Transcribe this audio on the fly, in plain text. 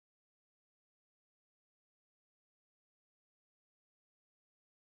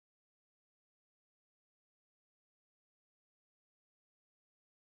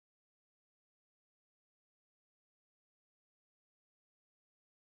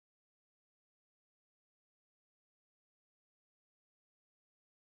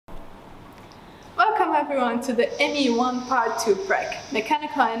everyone to the ME1 Part 2 PREC,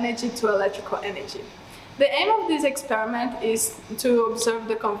 Mechanical Energy to Electrical Energy. The aim of this experiment is to observe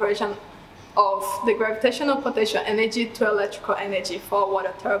the conversion of the gravitational potential energy to electrical energy for a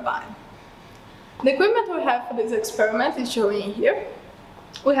water turbine. The equipment we have for this experiment is shown here.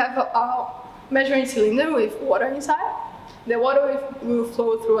 We have a measuring cylinder with water inside. The water will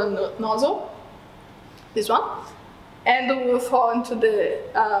flow through a nozzle, this one, and will fall into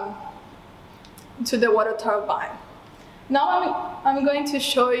the water turbine. Now I'm going to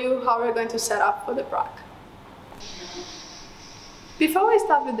show you how we're going to set up for the PREC. Before we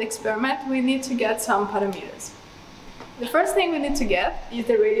start with the experiment, we need to get some parameters. The first thing we need to get is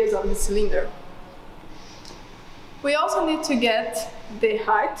the radius of the cylinder. We also need to get the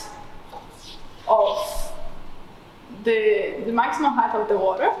height of the maximum height of the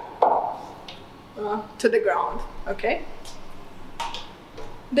water to the ground, okay?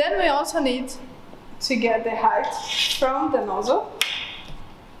 Then we also need to get the height from the nozzle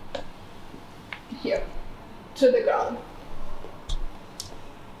here to the ground.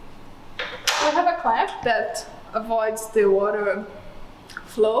 We have a clamp that avoids the water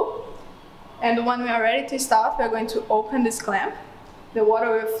flow, and when we are ready to start, we are going to open this clamp. The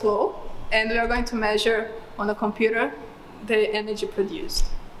water will flow, and we are going to measure on the computer the energy produced.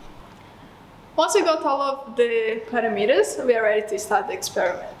 Once we got all of the parameters, we are ready to start the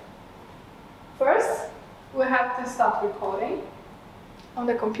experiment. First, we have to start recording on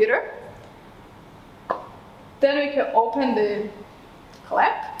the computer. Then we can open the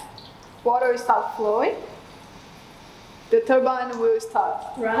clamp. Water will start flowing. The turbine will start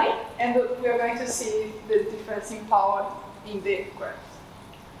running, and we are going to see the difference in power in the graph.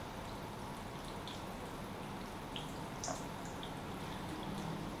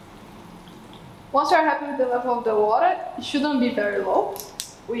 Once we are happy with the level of the water, it shouldn't be very low.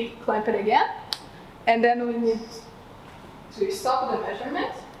 We clamp it again, and then we need to stop the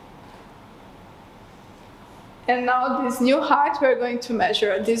measurement. And now this new height we're going to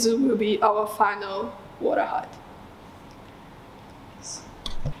measure. This will be our final water height.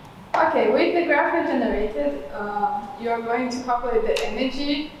 Okay, with the graph generated, you're going to calculate the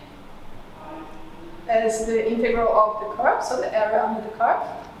energy as the integral of the curve, so the area under the curve.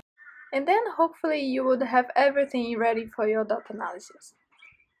 And then hopefully you would have everything ready for your data analysis.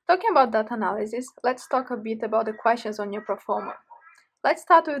 Talking about data analysis, let's talk a bit about the questions on your proforma. Let's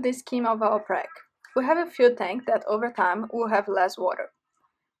start with the scheme of our PREC. We have a fuel tank that over time will have less water.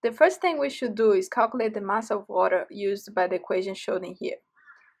 The first thing we should do is calculate the mass of water used by the equation shown in here.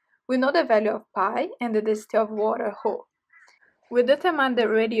 We know the value of pi and the density of water ρ. We determine the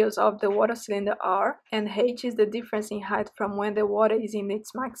radius of the water cylinder r, and h is the difference in height from when the water is in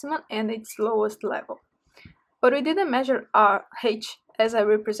its maximum and its lowest level. But we didn't measure h as I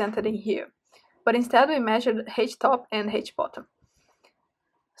represented in here, but instead we measured h top and h bottom.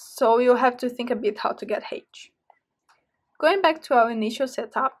 So you'll have to think a bit how to get h. Going back to our initial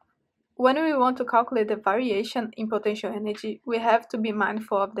setup, when we want to calculate the variation in potential energy, we have to be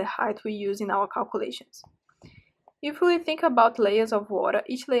mindful of the height we use in our calculations. If we think about layers of water,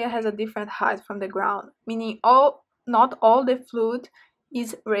 each layer has a different height from the ground, meaning not all the fluid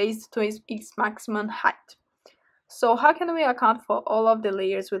is raised to its maximum height. So how can we account for all of the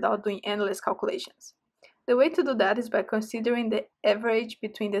layers without doing endless calculations? The way to do that is by considering the average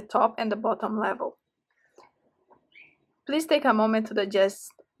between the top and the bottom level. Please take a moment to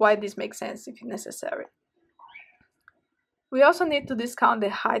digest why this makes sense if necessary. We also need to discount the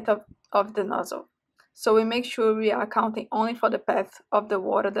height of the nozzle, so we make sure we are accounting only for the path of the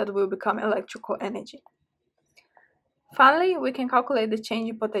water that will become electrical energy. Finally, we can calculate the change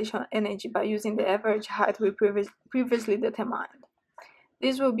in potential energy by using the average height we previously determined.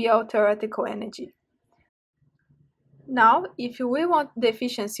 This will be our theoretical energy. Now, if we want the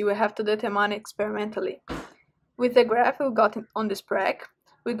efficiency, we have to determine experimentally. With the graph we got on this PREC,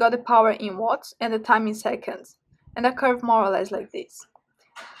 we got the power in watts and the time in seconds, and a curve more or less like this.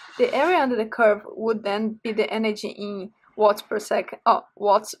 The area under the curve would then be the energy in watts per second,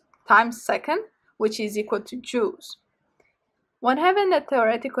 watts times second, which is equal to joules. When having the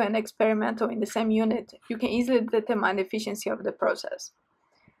theoretical and experimental in the same unit, you can easily determine the efficiency of the process.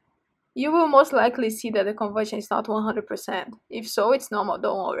 You will most likely see that the conversion is not 100%. If so, it's normal,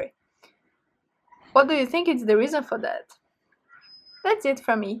 don't worry. What do you think is the reason for that? That's it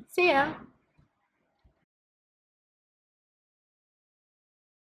from me. See ya!